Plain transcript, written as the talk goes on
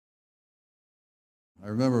I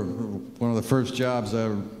remember one of the first jobs,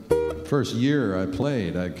 first year I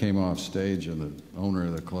played, I came off stage and the owner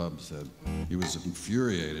of the club said, he was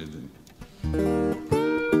infuriated.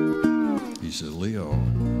 He said, Leo,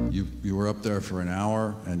 you were up there for an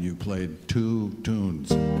hour and you played 2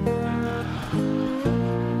 tunes.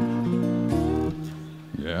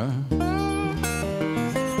 Yeah?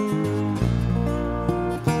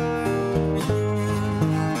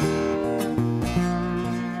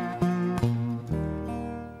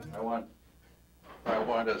 I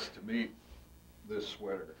want us to meet this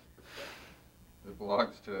sweater. It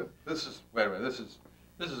belongs to, wait a minute, this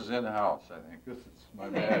is in-house, I think. This is my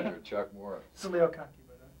manager, Chuck Morris. This is Leo Kottke,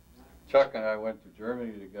 by the way. Chuck and I went to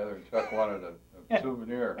Germany together, and Chuck wanted a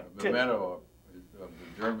souvenir, a memento of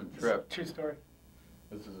the German trip. True story.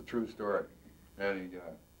 This is a true story. And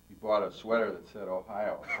he bought a sweater that said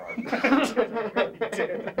Ohio across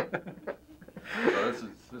it. So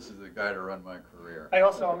this is the guy to run my career. I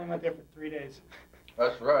also only went there for 3 days.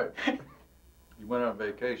 That's right. You went on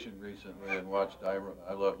vacation recently and watched I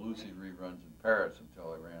Love Lucy reruns in Paris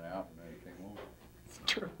until I ran out and then I came home. It's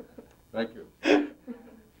true. Thank you.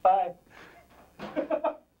 Bye.